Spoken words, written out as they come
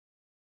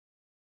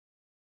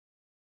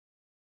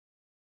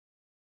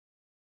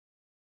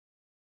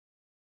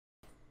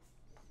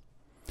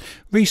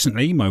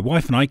Recently, my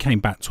wife and I came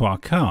back to our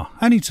car,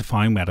 only to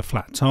find we had a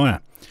flat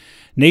tyre.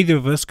 Neither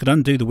of us could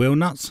undo the wheel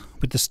nuts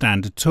with the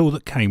standard tool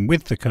that came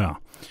with the car.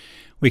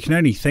 We can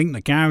only think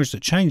the garage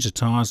that changed the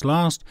tyres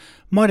last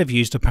might have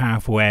used a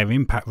powerful air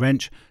impact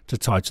wrench to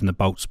tighten the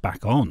bolts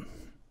back on.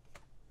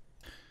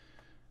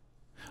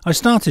 I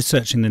started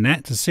searching the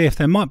net to see if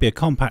there might be a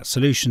compact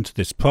solution to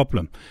this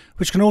problem,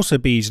 which can also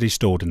be easily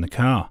stored in the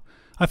car.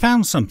 I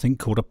found something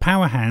called a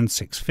PowerHand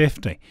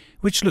 650,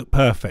 which looked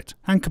perfect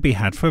and could be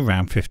had for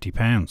around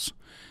 £50.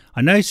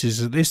 I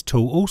noticed that this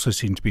tool also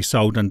seemed to be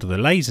sold under the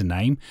laser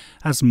name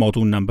as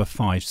model number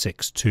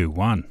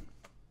 5621.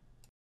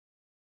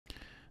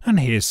 And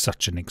here's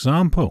such an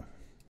example.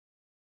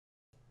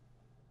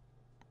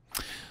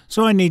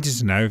 So I needed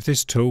to know if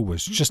this tool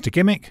was just a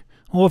gimmick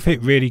or if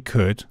it really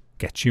could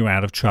get you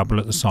out of trouble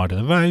at the side of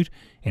the road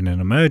in an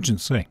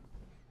emergency.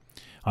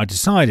 I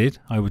decided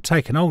I would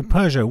take an old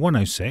Peugeot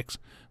 106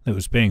 that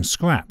was being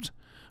scrapped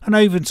and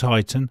over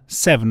tighten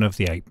 7 of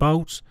the 8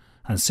 bolts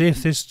and see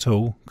if this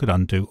tool could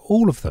undo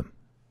all of them.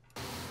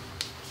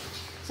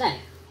 So,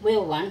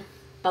 wheel 1,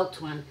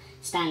 bolt 1,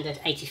 standard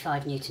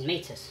 85 Newton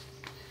meters.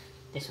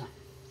 This one.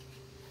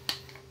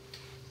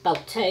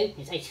 Bolt 2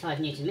 is 85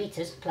 Newton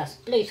meters plus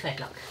blue thread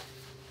lock.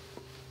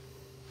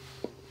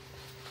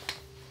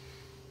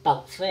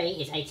 Bolt 3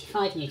 is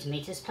 85 Newton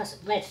meters plus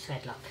red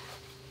thread lock.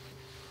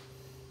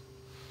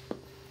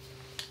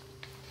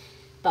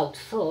 Bolt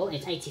 4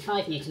 is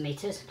 85 Newton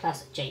meters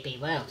plus JB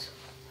weld.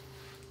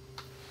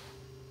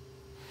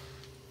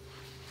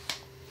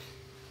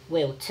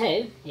 Wheel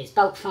 2 is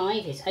bolt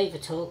 5 is over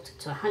torqued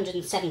to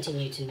 170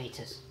 Newton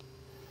meters.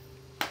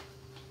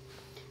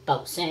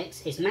 Bolt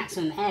 6 is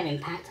maximum air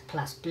impact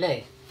plus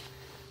blue.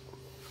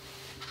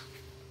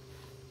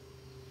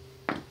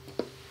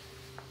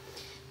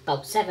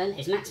 Bolt 7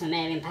 is maximum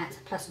air impact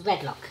plus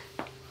red lock.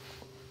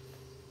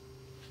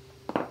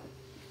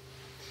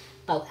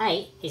 Bolt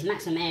 8 is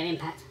maximum air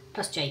impact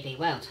plus JB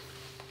weld.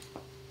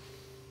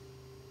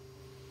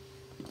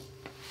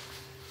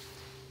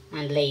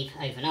 And leave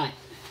overnight.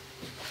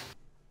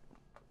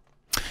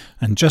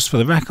 And just for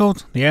the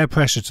record, the air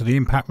pressure to the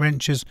impact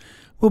wrenches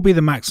will be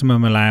the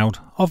maximum allowed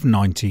of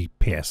 90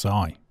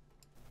 psi.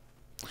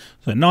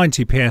 So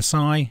 90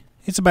 psi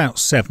is about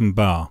 7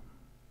 bar.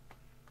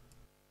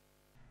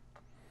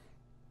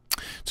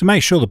 To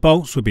make sure the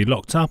bolts will be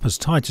locked up as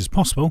tight as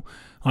possible,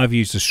 I've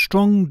used a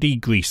strong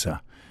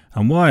degreaser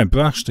and wire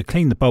brush to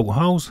clean the bolt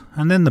holes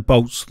and then the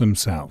bolts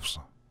themselves.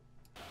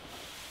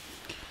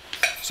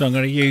 So I'm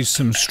going to use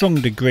some strong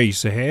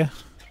degreaser here,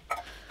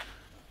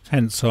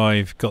 hence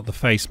I've got the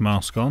face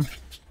mask on,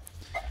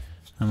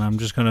 and I'm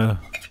just going to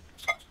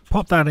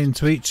pop that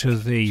into each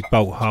of the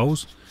bolt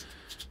holes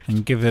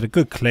and give it a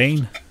good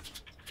clean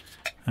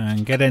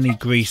and get any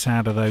grease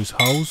out of those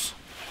holes,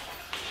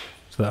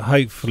 so that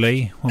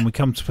hopefully when we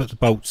come to put the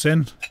bolts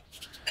in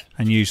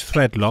and use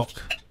thread lock,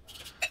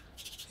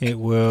 it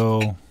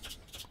will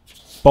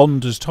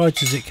bond as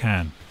tight as it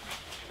can.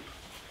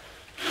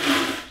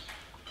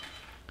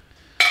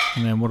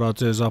 And then what I'll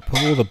do is I'll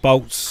put all the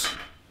bolts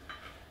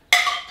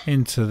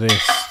into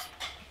this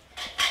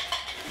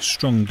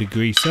strong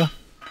degreaser,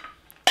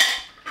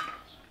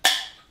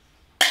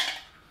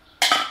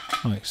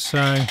 like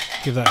so.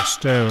 Give that a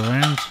stir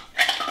around.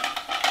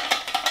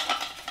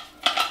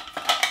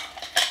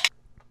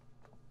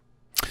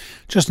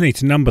 Just need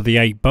to number the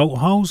 8 bolt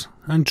holes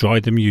and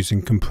dry them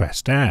using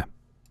compressed air.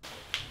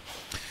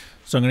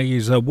 So I'm going to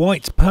use a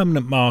white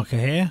permanent marker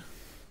here.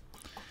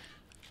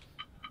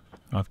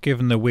 I've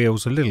given the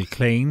wheels a little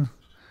clean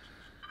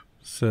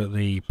so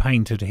the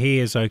paint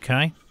adheres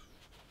okay.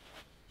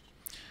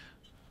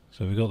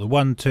 So we've got the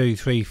 1, 2,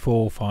 3,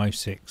 4, 5,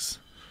 6,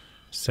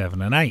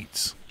 7 and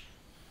 8.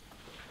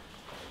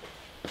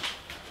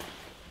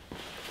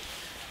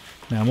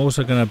 Now I'm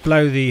also going to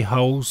blow the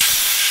holes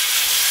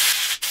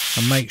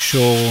and make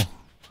sure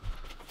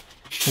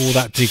all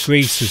that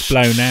degrease is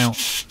blown out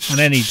and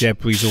any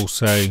debris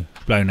also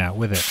blown out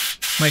with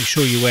it. Make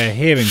sure you wear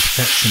hearing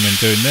protection when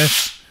doing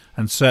this,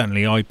 and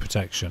certainly eye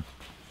protection.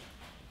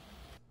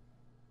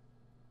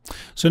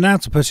 So now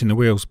to putting the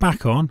wheels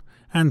back on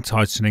and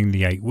tightening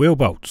the 8 wheel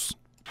bolts.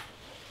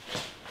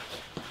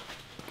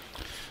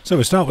 So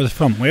we'll start with the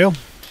front wheel,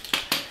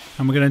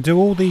 and we're going to do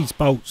all these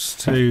bolts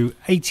to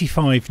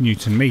 85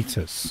 Newton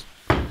meters,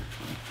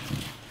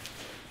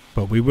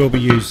 but we will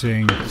be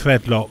using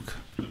thread lock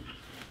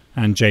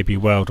and JB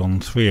weld on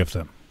 3 of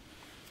them.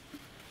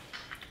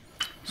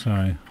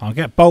 So I'll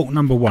get bolt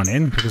number 1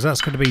 in because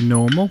that's going to be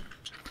normal,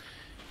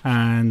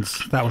 and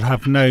that will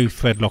have no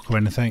thread lock or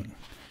anything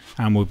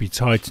and will be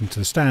tightened to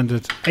the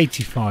standard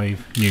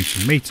 85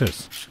 Newton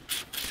meters,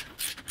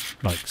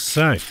 like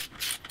so.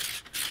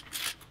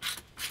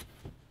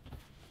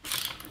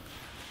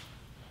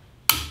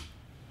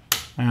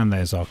 And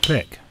there's our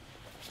click.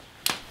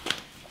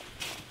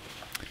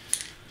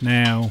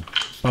 Now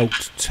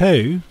bolt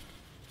 2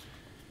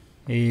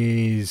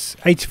 is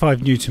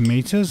 85 Newton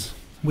meters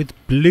with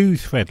blue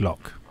thread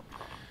lock,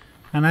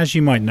 and as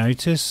you might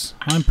notice,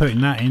 I'm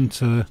putting that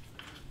into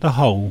the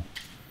hole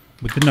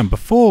with the number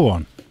 4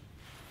 on.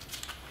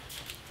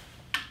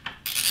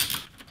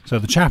 So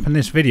the chap in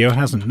this video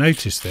hasn't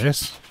noticed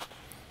this,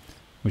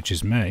 which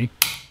is me.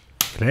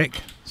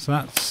 Click. So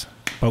that's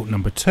bolt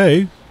number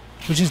 2,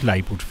 which is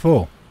labelled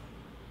 4.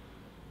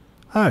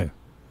 Oh,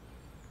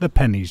 the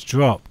penny's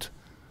dropped.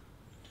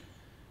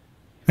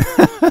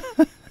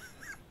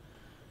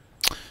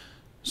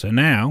 So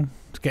now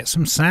to get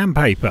some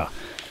sandpaper.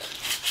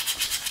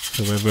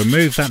 So we'll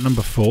remove that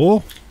number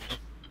 4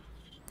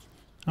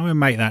 and we'll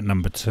make that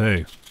number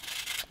 2.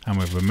 And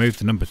we'll remove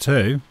the number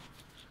 2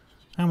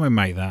 and we'll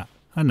make that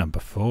a number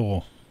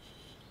 4.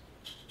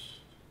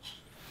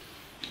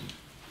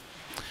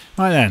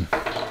 Right then,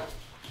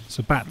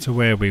 so back to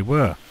where we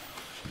were.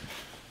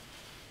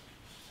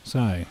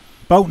 So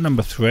bolt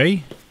number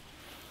 3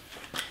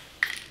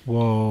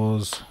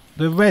 was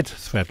the red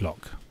thread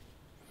lock,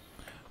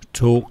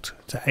 torqued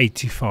to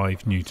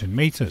 85 Newton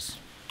meters.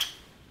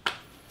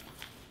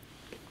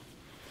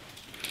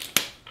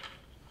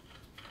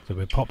 So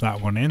we'll pop that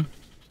one in.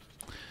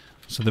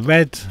 So the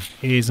red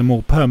is a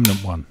more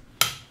permanent one.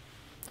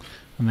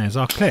 And there's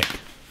our click.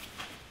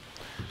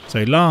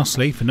 So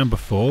lastly, for number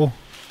 4,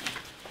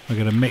 we're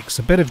going to mix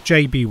a bit of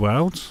JB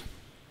Welds.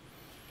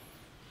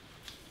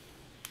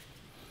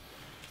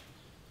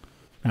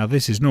 Now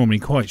this is normally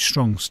quite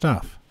strong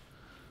stuff.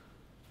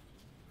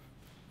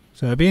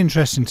 So it'll be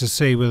interesting to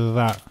see whether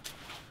that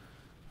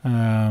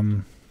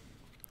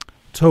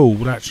tool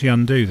will actually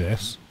undo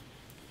this.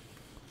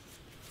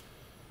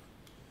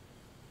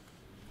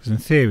 Because in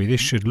theory this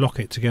should lock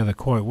it together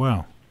quite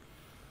well.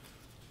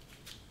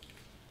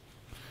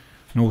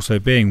 And also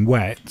being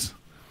wet,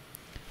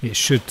 it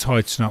should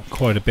tighten up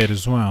quite a bit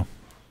as well.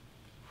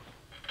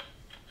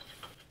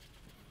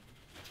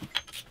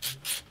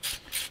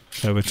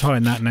 So we'll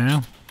tighten that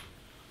now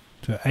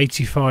to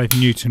 85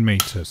 Newton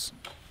meters.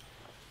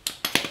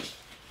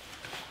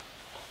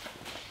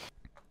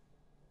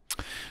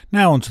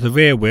 Now onto the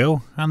rear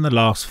wheel and the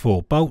last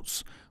 4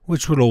 bolts,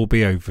 which will all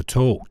be over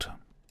torqued.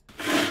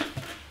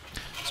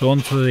 So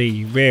onto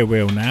the rear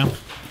wheel now.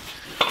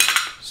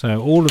 So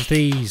all of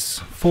these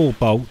 4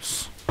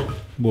 bolts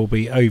will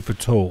be over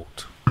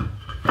torqued.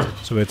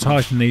 So we'll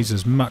tighten these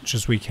as much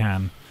as we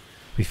can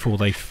before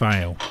they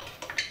fail.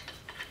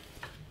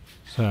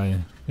 So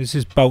this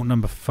is bolt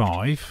number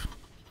 5.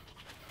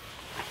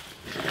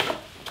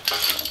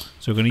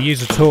 So we're going to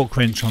use a torque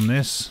wrench on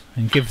this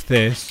and give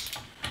this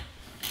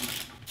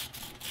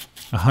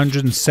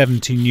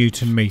 170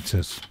 Newton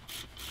meters.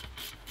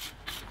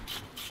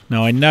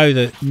 Now I know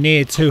that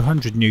near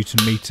 200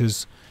 Newton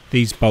meters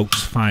these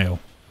bolts fail,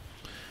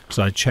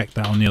 so I checked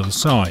that on the other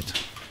side.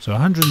 So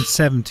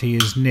 170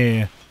 is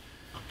near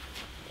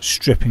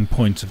stripping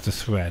point of the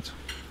thread.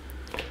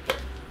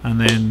 And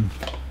then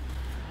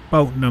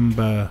bolt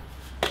number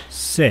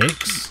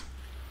 6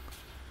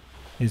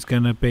 is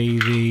going to be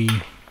the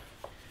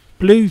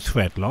blue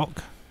thread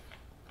lock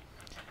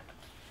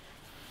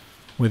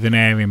with an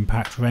air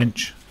impact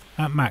wrench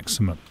at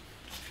maximum.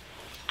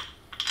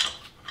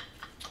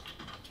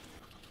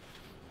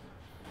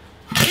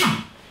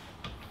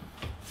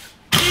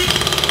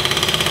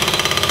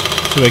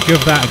 So we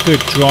give that a good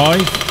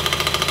drive.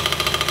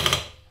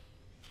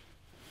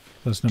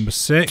 That's number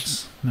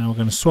 6. Now we're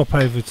going to swap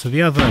over to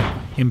the other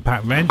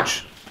impact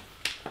wrench.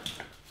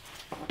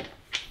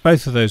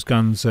 Both of those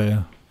guns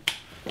are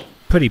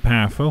pretty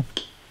powerful.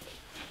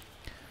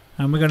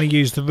 And we're going to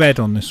use the red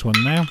on this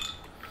one now.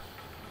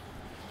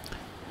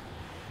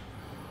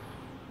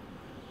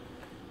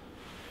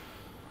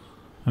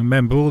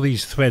 Remember, all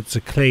these threads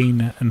are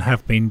clean and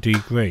have been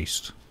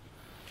degreased.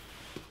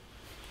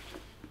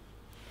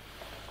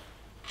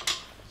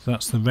 So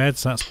that's the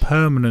reds, that's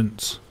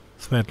permanent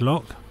thread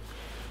lock,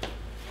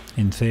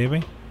 in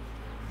theory.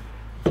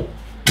 Making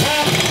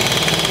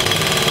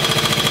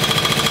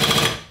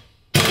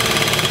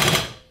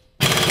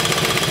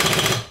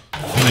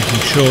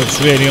sure it's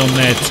really on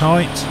there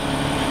tight.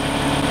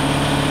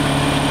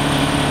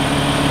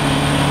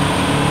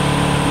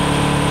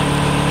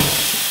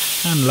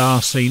 And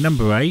lastly,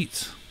 number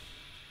 8,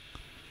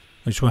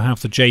 which will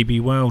have the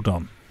JB Weld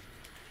on.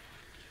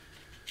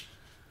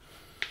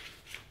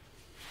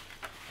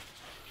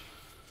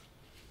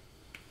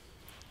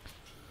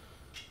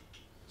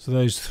 So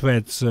those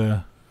threads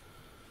are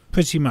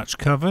pretty much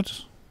covered.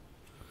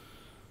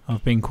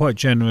 I've been quite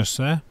generous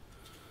there.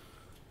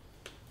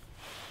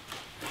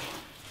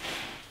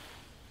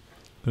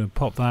 Going to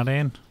pop that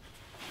in.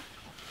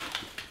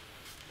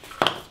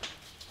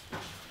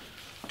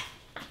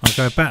 I'll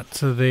go back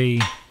to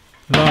the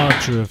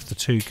larger of the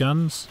 2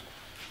 guns.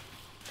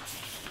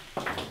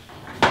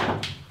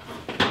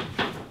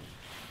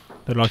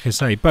 But like I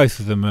say, both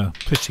of them are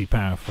pretty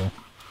powerful.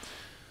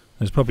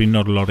 There's probably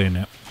not a lot in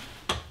it.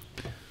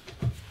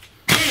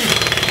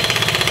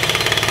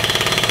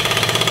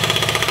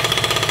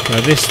 So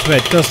this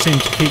thread does seem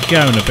to keep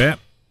going a bit,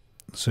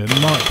 so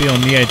it might be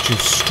on the edge of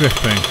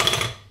stripping.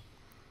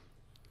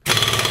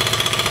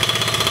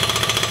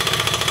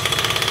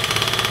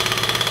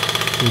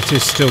 It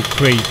is still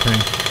creeping.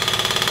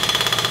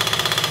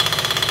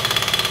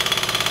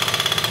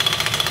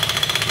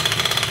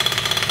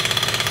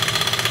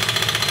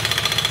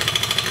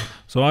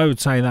 So I would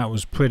say that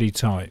was pretty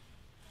tight.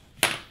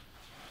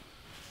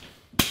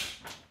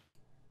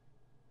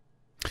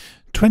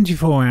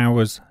 24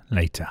 hours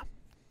later.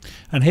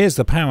 And here's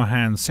the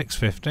PowerHand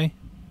 650,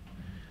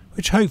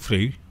 which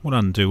hopefully will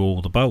undo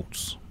all the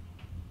bolts.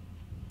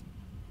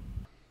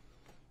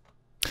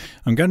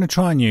 I'm going to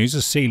try and use a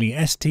Sealey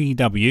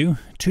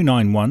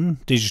STW291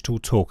 digital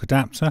torque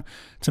adapter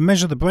to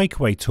measure the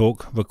breakaway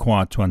torque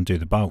required to undo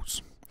the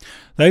bolts,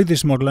 though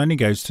this model only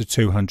goes to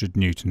 200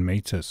 Newton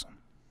meters.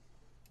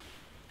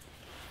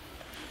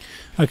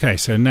 Okay,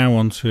 so now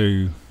on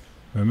to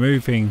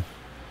removing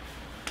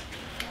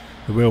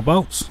the wheel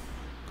bolts.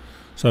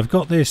 So I've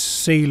got this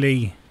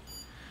Sealey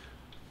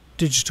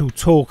digital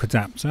torque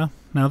adapter.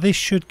 Now this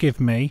should give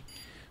me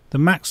the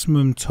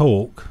maximum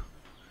torque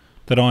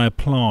that I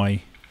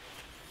apply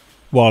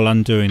while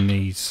undoing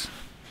these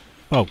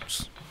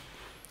bolts.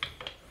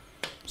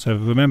 So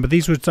remember,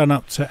 these were done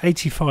up to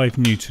 85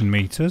 Newton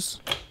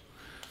meters,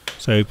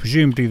 so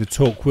presumably the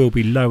torque will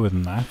be lower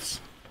than that,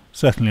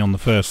 certainly on the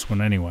first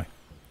one anyway.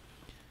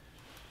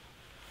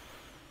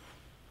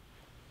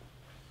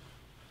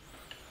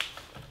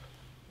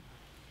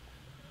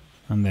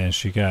 And there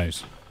she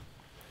goes.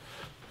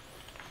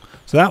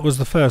 So that was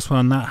the first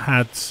one that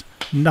had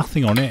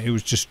nothing on it, it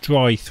was just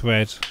dry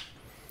thread.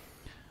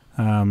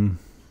 And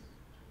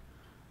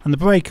the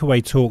breakaway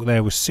torque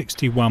there was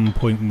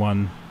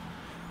 61.1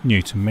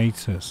 Newton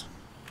meters.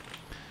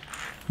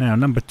 Now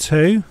number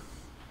 2,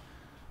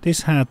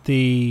 this had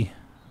the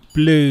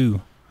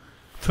blue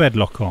thread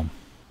lock on.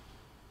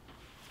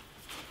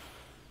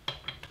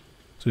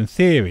 So in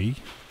theory,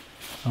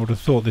 I would have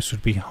thought this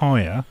would be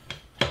higher,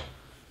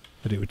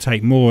 but it would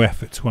take more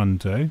effort to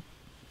undo.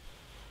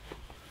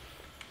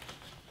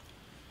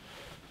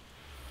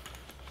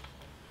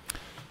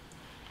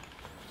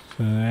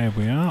 So there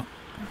we are.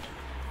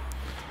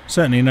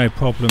 Certainly no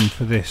problem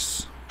for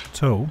this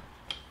tool.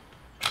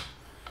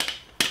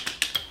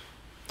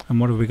 And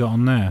what have we got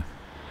on there?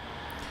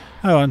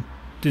 Oh, I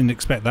didn't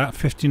expect that.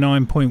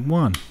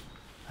 59.1.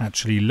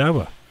 Actually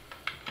lower.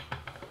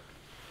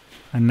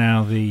 And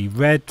now the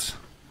red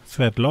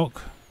thread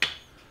lock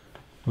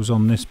was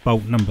on this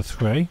bolt number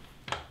 3.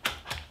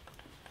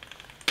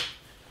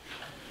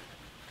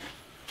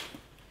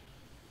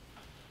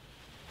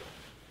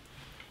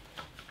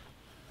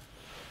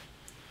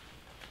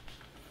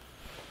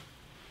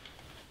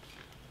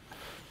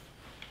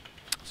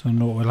 So I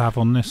know what we'll have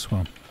on this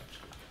one.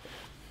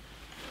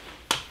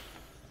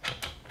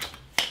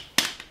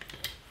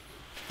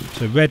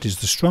 So red is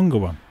the stronger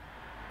one,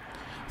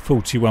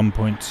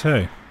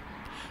 41.2.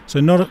 So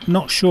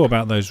not sure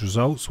about those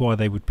results, why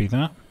they would be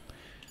that.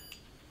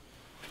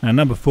 Now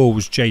number 4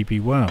 was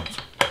JB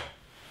World.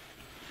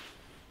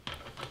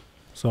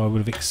 So I would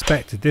have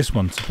expected this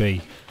one to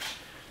be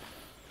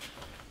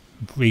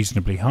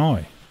reasonably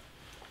high.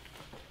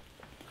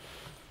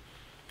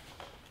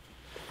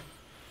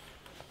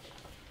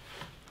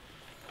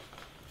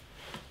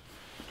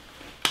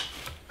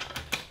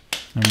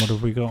 And what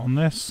have we got on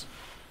this?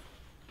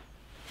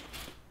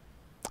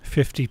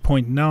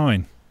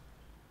 50.9.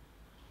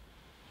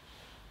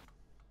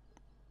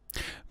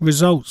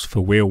 Results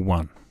for wheel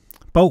 1.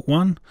 Bolt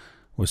 1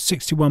 was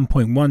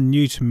 61.1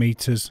 Newton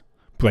meters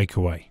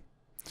breakaway.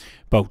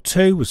 Bolt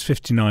 2 was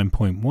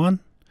 59.1.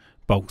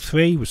 Bolt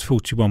 3 was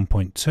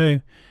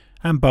 41.2.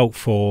 And bolt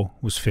 4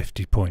 was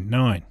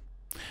 50.9.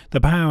 The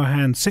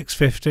PowerHand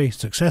 650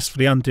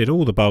 successfully undid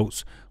all the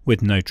bolts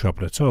with no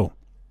trouble at all.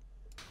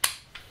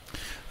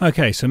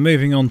 Okay, so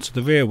moving on to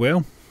the rear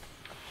wheel.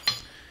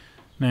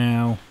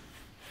 Now,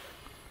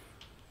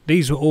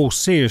 these were all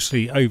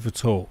seriously over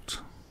torqued.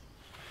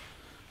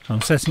 So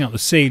I'm setting up the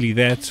Sealey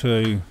there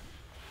to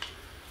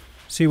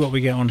see what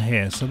we get on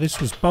here. So this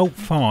was bolt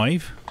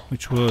 5,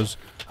 which was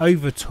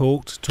over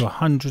torqued to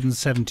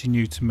 170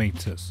 Newton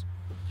meters.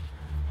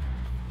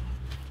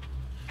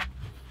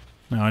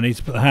 Now I need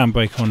to put the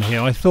handbrake on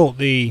here. I thought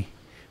the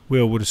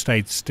wheel would have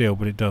stayed still,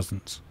 but it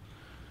doesn't.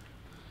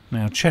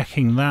 Now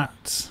checking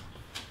that,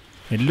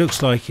 it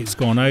looks like it's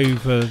gone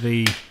over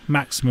the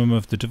maximum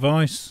of the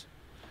device.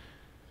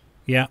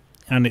 Yeah,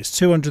 and it's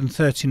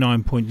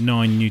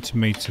 239.9 Newton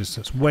meters.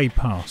 That's way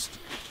past.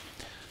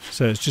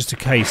 So it's just a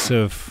case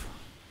of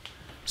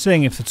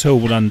seeing if the tool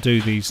will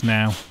undo these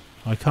now.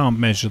 I can't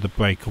measure the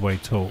breakaway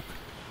torque.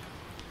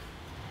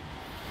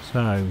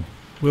 So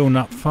wheel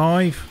nut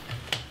 5,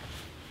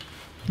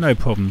 no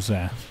problems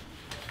there.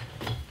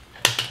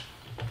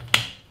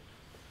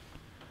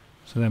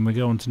 So then we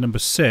go on to number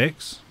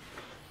 6.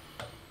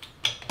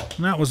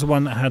 And that was the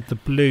one that had the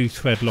blue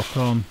thread lock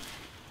on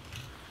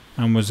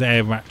and was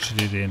air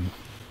ratcheted in.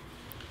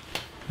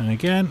 And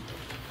again,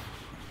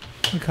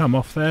 we come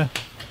off there.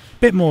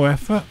 Bit more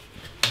effort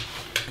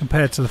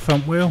compared to the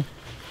front wheel,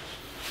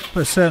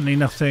 but certainly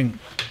nothing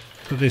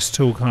that this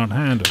tool can't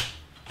handle.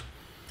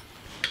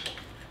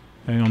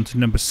 Going on to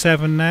number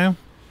 7 now.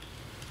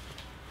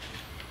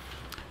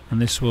 And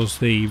this was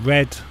the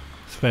red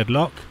thread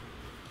lock.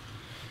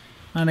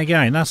 And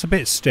again, that's a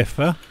bit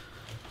stiffer,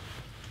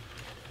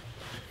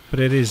 but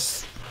it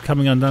is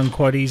coming undone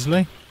quite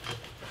easily.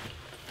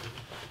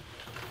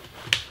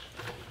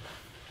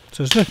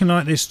 So it's looking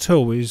like this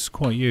tool is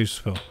quite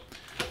useful.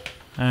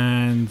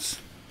 And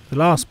the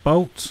last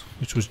bolt,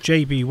 which was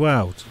JB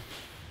Weld.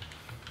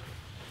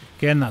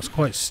 Again, that's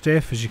quite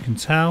stiff, as you can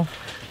tell,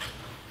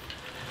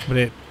 but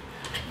it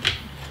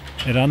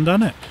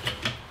undone it.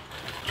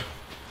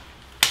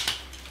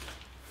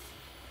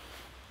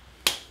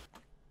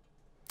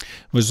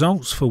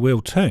 Results for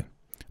wheel 2.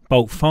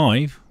 Bolt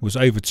 5 was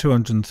over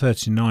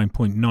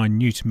 239.9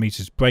 Newton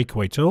meters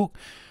breakaway torque.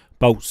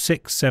 Bolts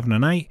 6, 7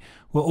 and 8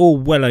 were all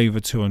well over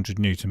 200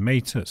 Newton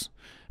meters.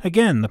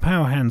 Again, the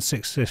PowerHand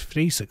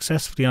 650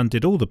 successfully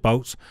undid all the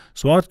bolts,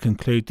 so I'd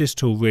conclude this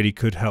tool really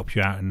could help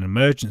you out in an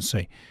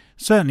emergency.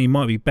 Certainly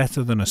might be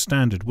better than a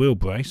standard wheel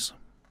brace.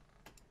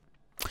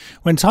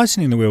 When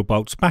tightening the wheel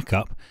bolts back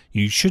up,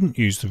 you shouldn't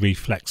use the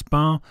reflex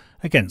bar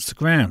against the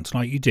ground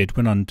like you did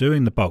when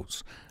undoing the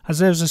bolts, as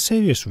there is a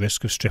serious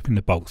risk of stripping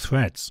the bolt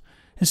threads.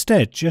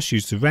 Instead, just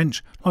use the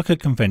wrench like a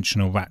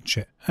conventional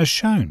ratchet, as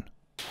shown.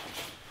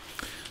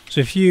 So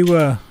if you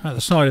were at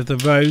the side of the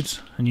road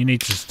and you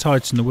need to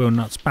tighten the wheel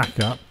nuts back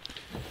up,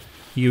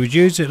 you would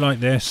use it like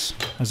this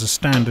as a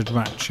standard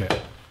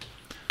ratchet.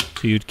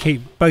 So you'd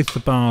keep both the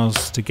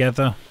bars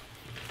together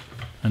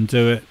and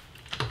do it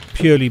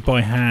purely by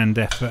hand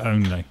effort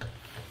only.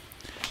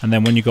 And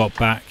then when you got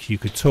back, you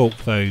could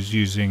torque those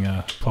using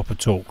a proper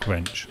torque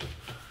wrench.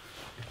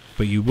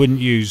 But you wouldn't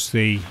use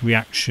the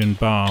reaction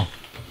bar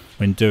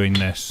when doing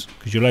this,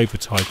 because you'll over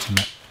tighten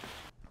it.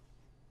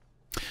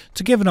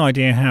 To give an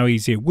idea how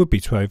easy it would be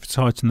to over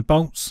tighten the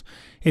bolts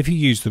if you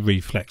use the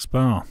reflex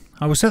bar,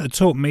 I will set the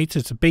torque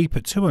meter to beep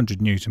at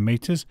 200 Newton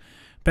meters,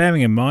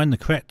 bearing in mind the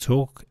correct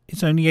torque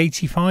is only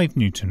 85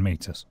 Newton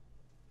meters.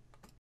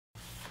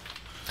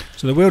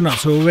 So the wheel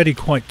nuts are already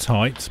quite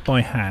tight by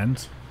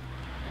hand,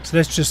 so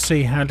let's just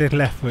see how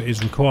little effort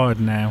is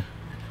required now.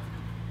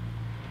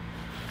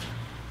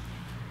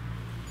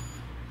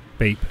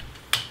 Beep.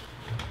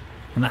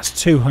 And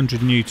that's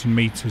 200 Newton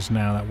meters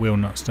now that wheel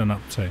nut's done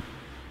up to.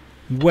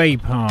 Way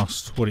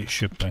past what it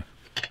should be.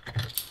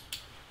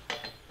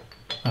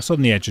 That's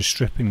on the edge of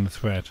stripping the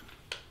thread.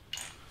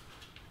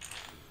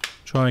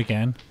 Try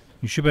again.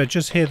 You should be able to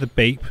just hear the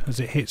beep as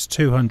it hits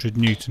 200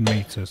 Newton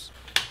meters.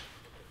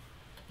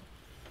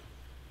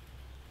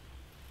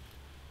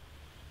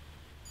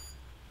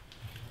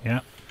 Yeah,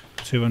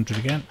 200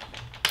 again.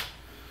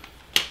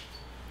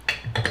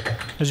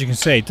 As you can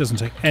see, it doesn't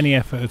take any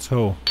effort at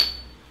all.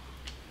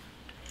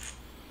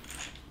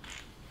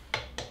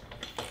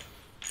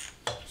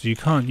 So you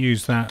can't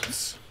use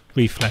that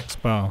reflex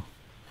bar.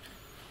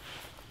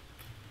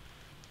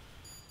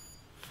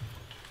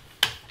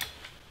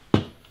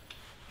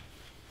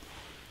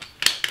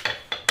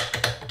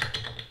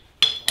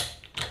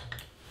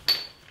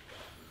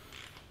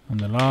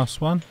 And the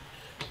last one.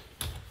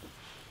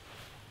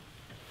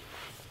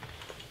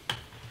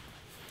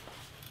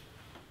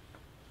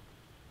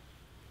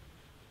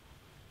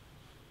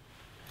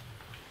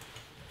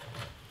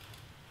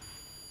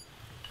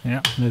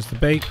 Yeah, there's the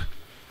beep.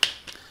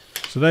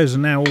 So those are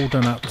now all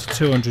done up to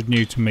 200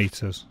 Newton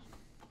meters.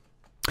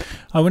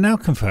 I will now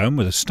confirm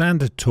with a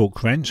standard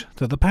torque wrench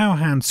that the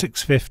PowerHand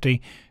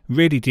 650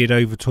 really did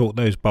over torque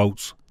those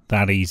bolts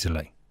that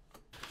easily.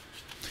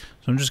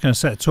 So I'm just going to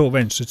set the torque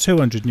wrench to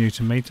 200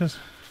 Newton meters.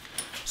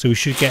 So we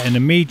should get an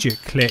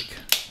immediate click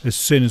as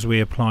soon as we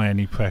apply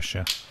any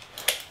pressure.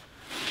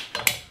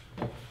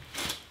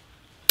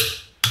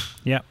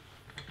 Yep.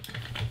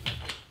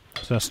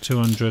 So that's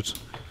 200.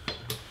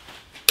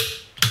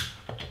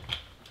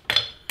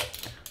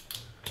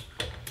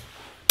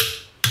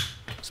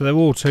 So they're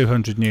all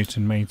 200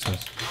 Newton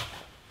meters.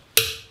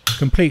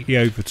 Completely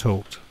over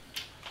torqued.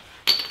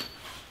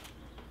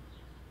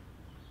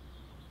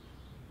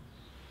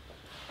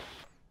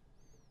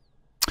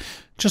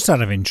 Just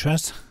out of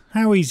interest,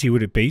 how easy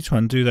would it be to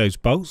undo those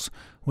bolts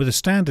with a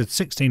standard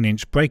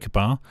 16-inch breaker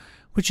bar,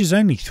 which is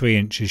only 3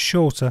 inches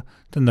shorter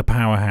than the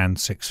PowerHand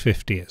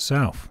 650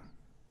 itself?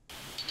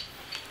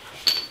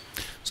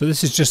 So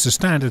this is just a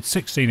standard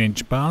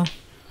 16-inch bar.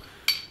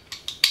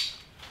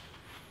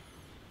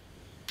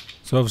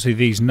 So obviously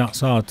these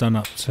nuts are done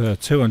up to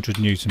 200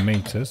 Newton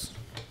meters.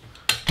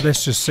 But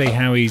let's just see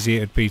how easy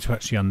it would be to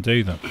actually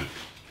undo them.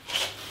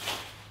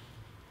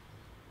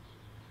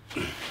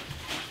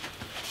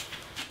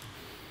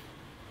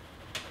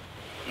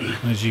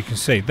 As you can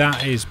see,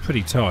 that is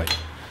pretty tight.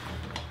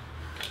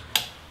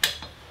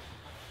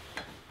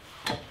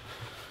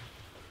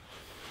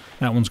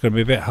 That one's going to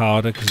be a bit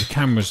harder because the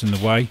camera's in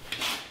the way.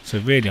 So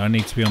really I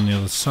need to be on the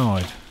other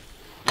side.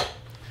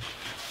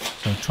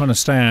 So I'm trying to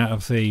stay out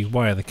of the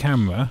way of the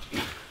camera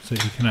so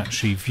that you can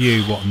actually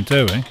view what I'm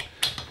doing.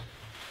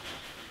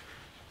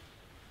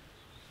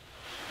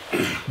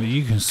 But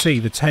you can see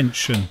the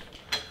tension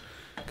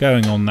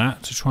going on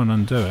that to try and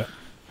undo it.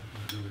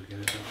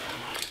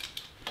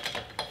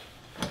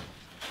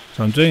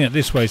 So I'm doing it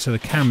this way so the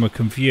camera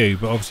can view,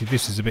 but obviously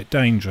this is a bit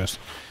dangerous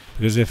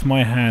because if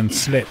my hand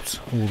slipped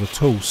or the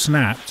tool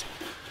snapped,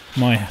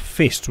 my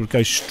fist would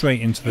go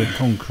straight into the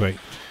concrete.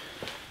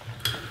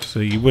 So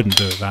you wouldn't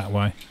do it that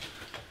way.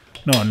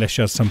 Not unless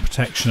you had some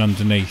protection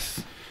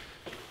underneath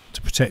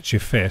to protect your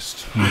fist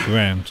from the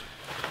ground.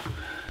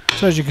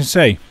 So as you can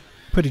see,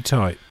 pretty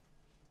tight.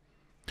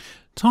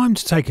 Time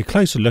to take a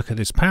closer look at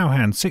this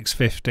PowerHand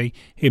 650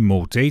 in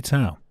more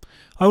detail.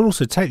 I will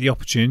also take the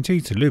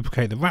opportunity to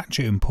lubricate the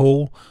ratchet and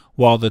pawl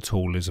while the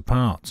tool is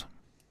apart.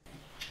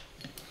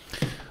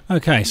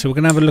 Okay, so we're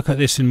going to have a look at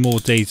this in more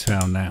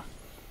detail now.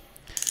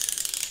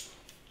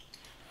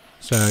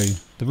 So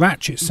the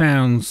ratchet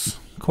sounds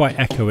quite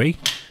echoey,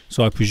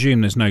 so I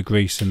presume there's no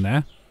grease in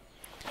there.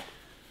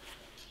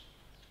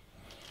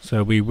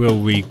 So we will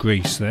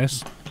re-grease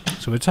this.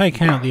 So we'll take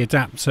out the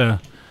adapter,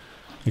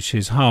 which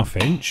is 1/2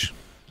 inch.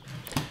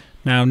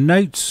 Now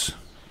note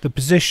the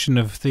position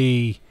of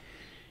the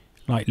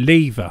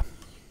lever,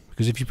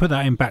 because if you put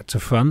that in back to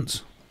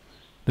front,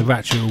 the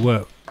ratchet will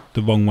work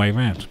the wrong way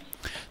round.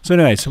 So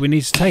anyway, so we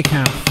need to take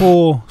out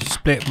 4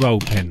 split roll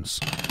pins,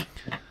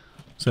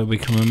 so we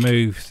can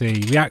remove the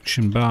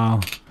reaction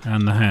bar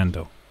and the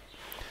handle.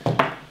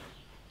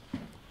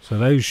 So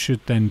those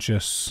should then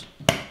just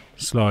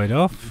slide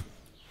off,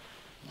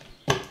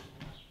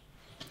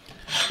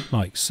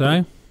 like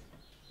so.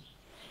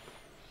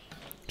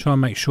 Try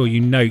and make sure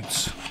you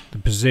note the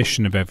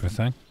position of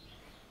everything.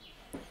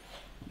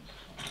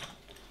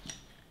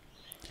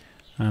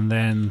 And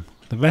then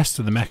the rest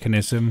of the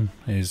mechanism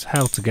is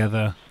held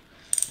together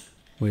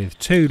with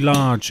 2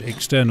 large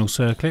external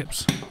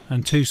circlips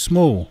and 2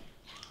 small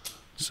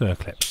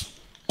circlips.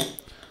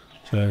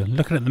 So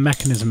looking at the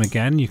mechanism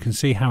again, you can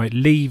see how it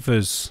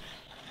levers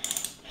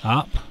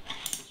up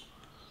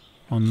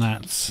on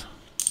that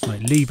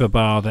lever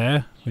bar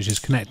there, which is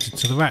connected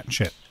to the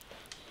ratchet.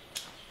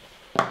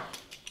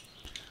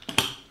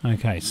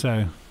 Okay,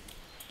 so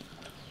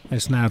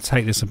let's now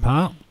take this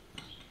apart.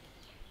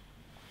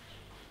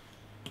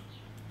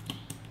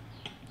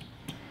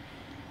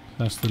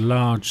 That's the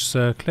large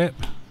circlip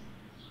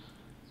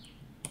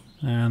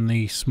and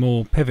the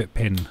small pivot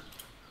pin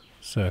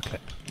circlip.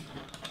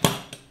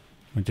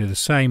 We do the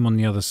same on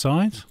the other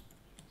side.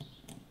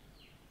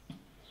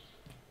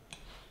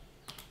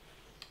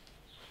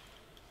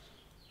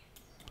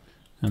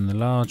 And the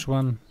large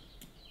one.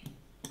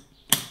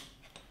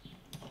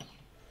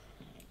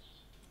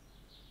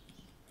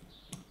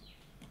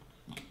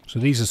 So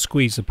these are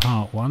squeeze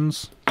apart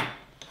ones.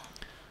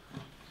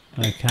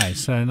 Okay,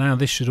 so now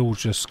this should all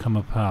just come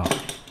apart.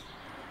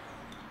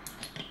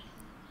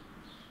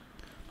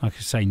 Like I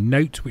say,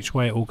 note which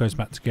way it all goes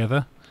back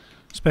together,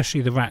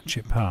 especially the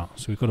ratchet part.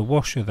 So we've got a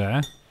washer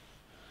there,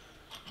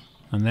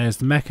 and there's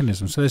the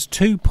mechanism. So there's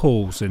 2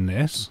 pawls in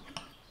this.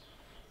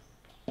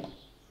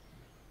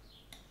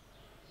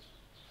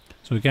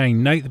 So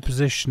again, note the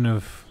position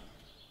of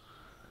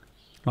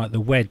the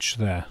wedge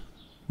there,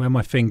 where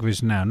my finger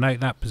is now. Note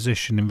that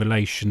position in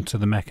relation to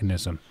the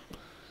mechanism,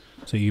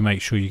 so you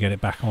make sure you get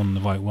it back on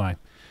the right way.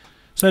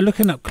 So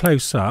looking up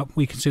close up,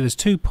 we can see there's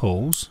 2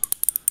 pawls,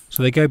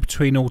 so they go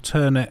between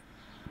alternate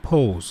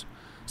pawls.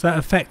 So that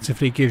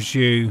effectively gives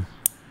you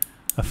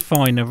a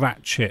finer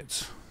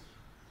ratchet,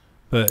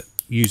 but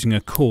using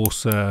a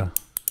coarser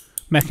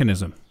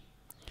mechanism,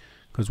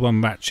 because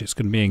one ratchet's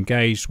going to be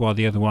engaged while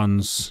the other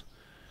one's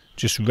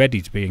just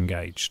ready to be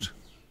engaged.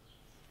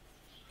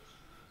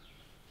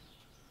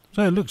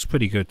 So it looks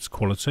pretty good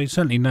quality.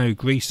 Certainly no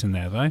grease in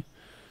there though.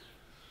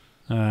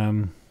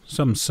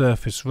 Some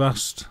surface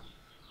rust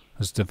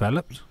has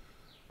developed.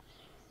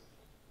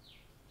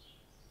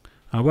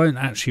 I won't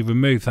actually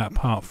remove that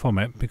part from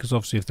it, because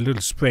obviously if the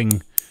little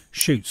spring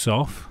shoots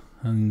off,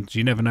 and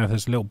you never know if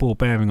there's a little ball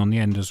bearing on the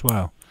end as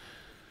well,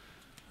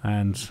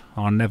 and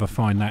I'll never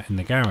find that in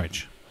the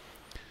garage.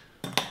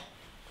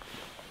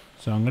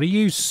 So I'm going to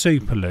use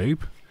Super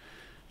Lube.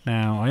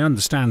 Now I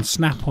understand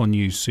Snap-on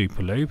use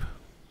Super Lube,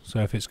 so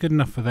if it's good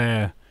enough for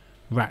their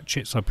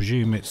ratchets, I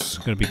presume it's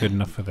going to be good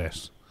enough for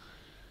this.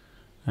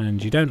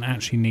 And you don't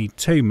actually need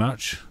too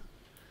much.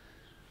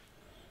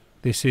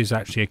 This is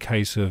actually a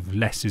case of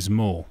less is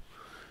more,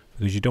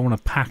 because you don't want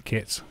to pack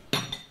it,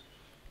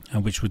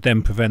 which would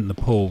then prevent the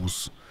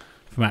pawls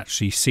from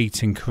actually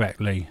seating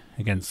correctly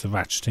against the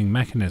ratcheting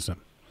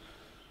mechanism.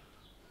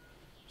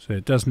 So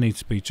it does need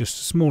to be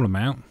just a small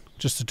amount,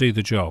 just to do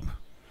the job.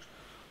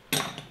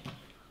 So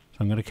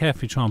I'm going to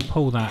carefully try and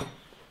pull that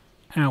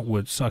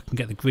outwards so I can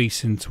get the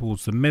grease in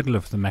towards the middle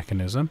of the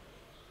mechanism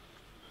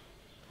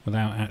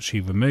without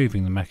actually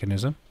removing the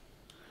mechanism.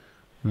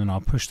 And then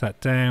I'll push that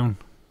down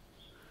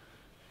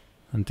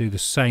and do the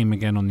same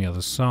again on the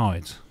other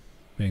side,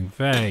 being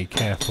very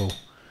careful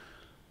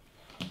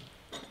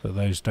that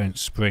those don't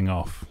spring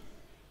off.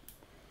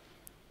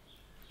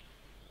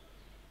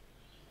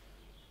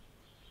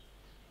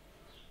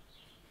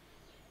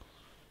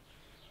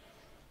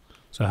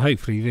 So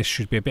hopefully this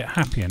should be a bit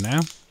happier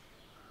now.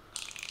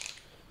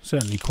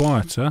 Certainly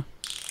quieter.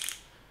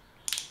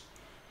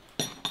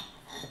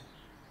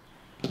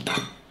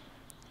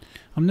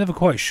 I'm never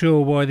quite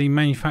sure why the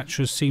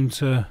manufacturers seem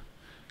to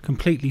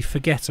completely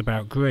forget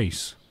about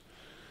grease.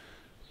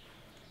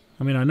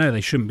 I mean, I know they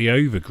shouldn't be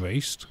over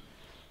greased,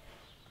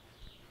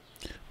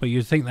 but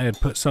you'd think they'd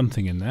put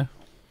something in there.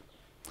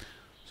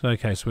 So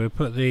okay, so we'll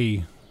put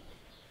the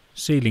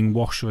sealing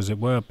washer, as it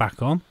were,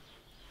 back on.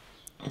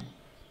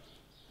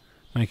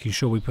 making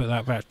sure we put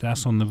that back.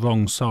 That's on the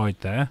wrong side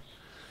there.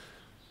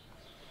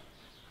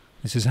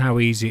 This is how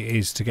easy it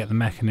is to get the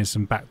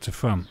mechanism back to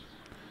front.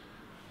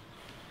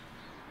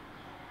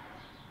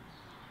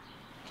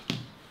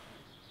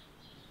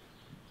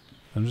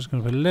 I'm just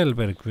going to put a little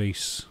bit of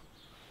grease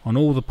on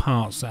all the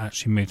parts that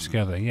actually move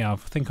together. Yeah, I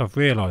think I've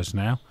realised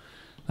now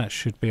that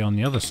should be on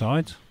the other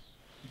side.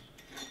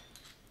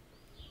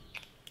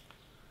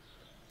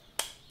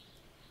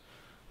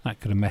 That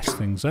could have messed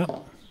things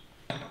up.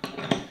 A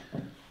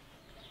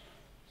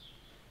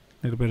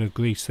little bit of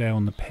grease there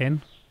on the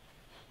pin.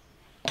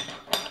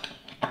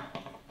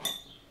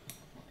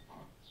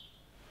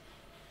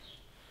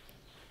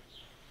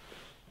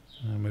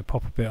 And we'll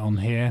pop a bit on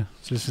here.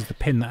 So this is the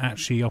pin that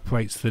actually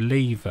operates the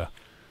lever.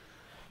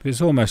 But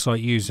it's almost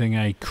like using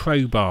a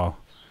crowbar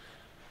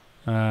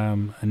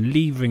and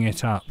levering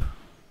it up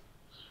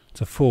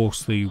to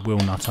force the wheel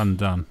nut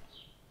undone.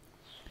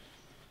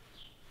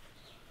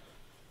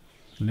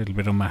 A little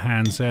bit on my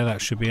hands there,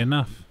 that should be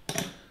enough.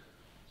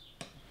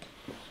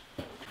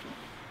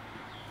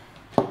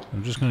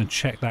 I'm just going to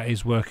check that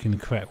is working the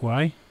correct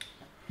way.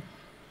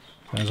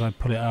 So as I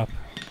pull it up,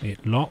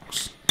 it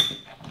locks,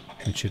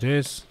 which it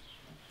is.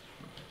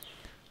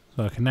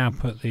 So I can now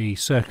put the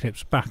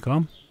Circlips back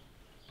on.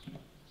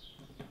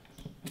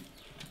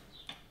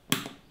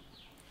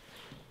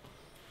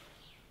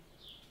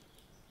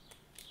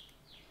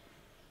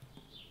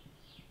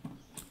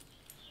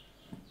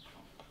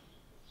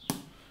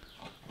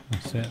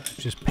 That's it, it's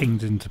just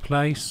pinged into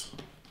place.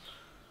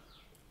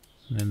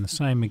 And then the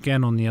same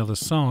again on the other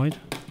side.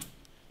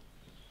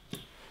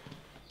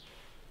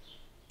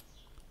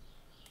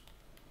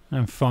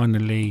 And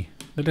finally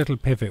the little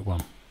pivot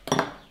one.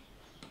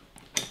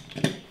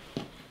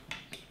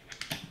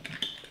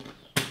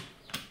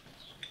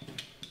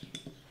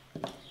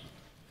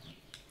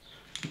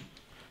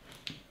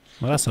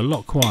 Well, that's a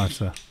lot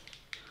quieter,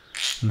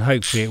 and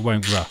hopefully it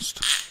won't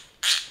rust.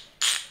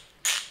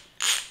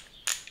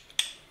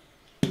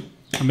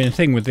 I mean, the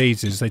thing with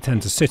these is they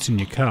tend to sit in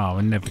your car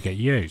and never get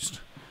used.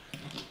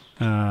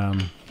 But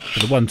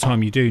the one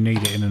time you do need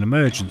it in an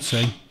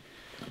emergency,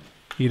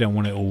 you don't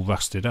want it all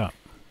rusted up.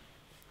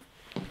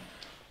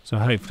 So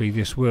hopefully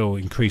this will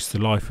increase the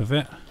life of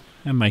it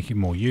and make it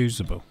more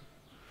usable.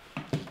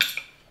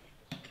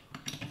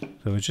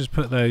 So we'll just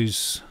put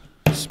those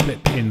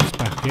split pins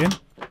back in.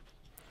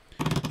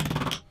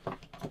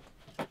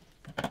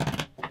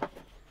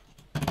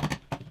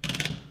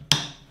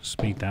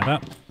 Speed that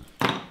up.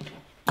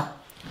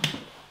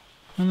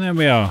 And there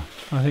we are.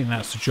 I think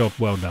that's the job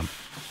well done.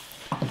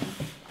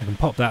 I can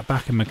pop that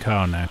back in my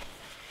car now.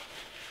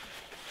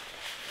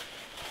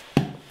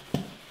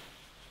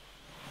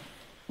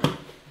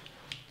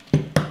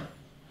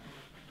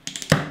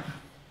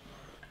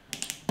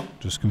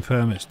 Just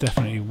confirm it's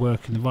definitely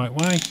working the right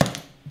way.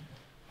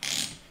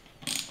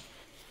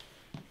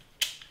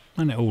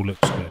 And it all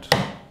looks good.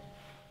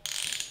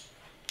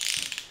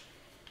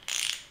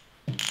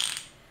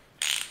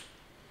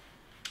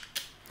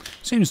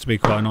 Seems to be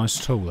quite a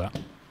nice tool, that.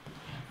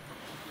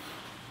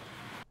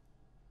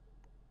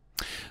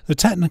 The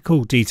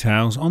technical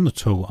details on the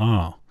tool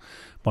are: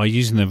 by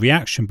using the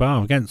reaction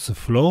bar against the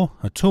floor,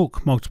 a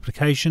torque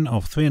multiplication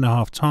of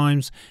 3.5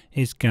 times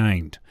is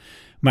gained.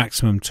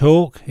 Maximum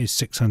torque is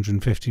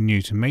 650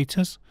 Newton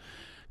meters.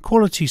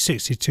 Quality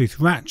 60-tooth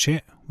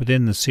ratchet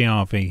within the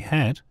CRV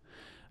head,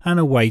 and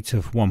a weight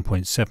of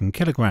 1.7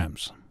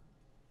 kilograms.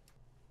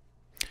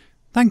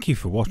 Thank you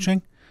for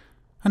watching,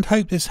 and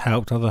hope this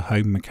helped other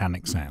home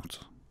mechanics out.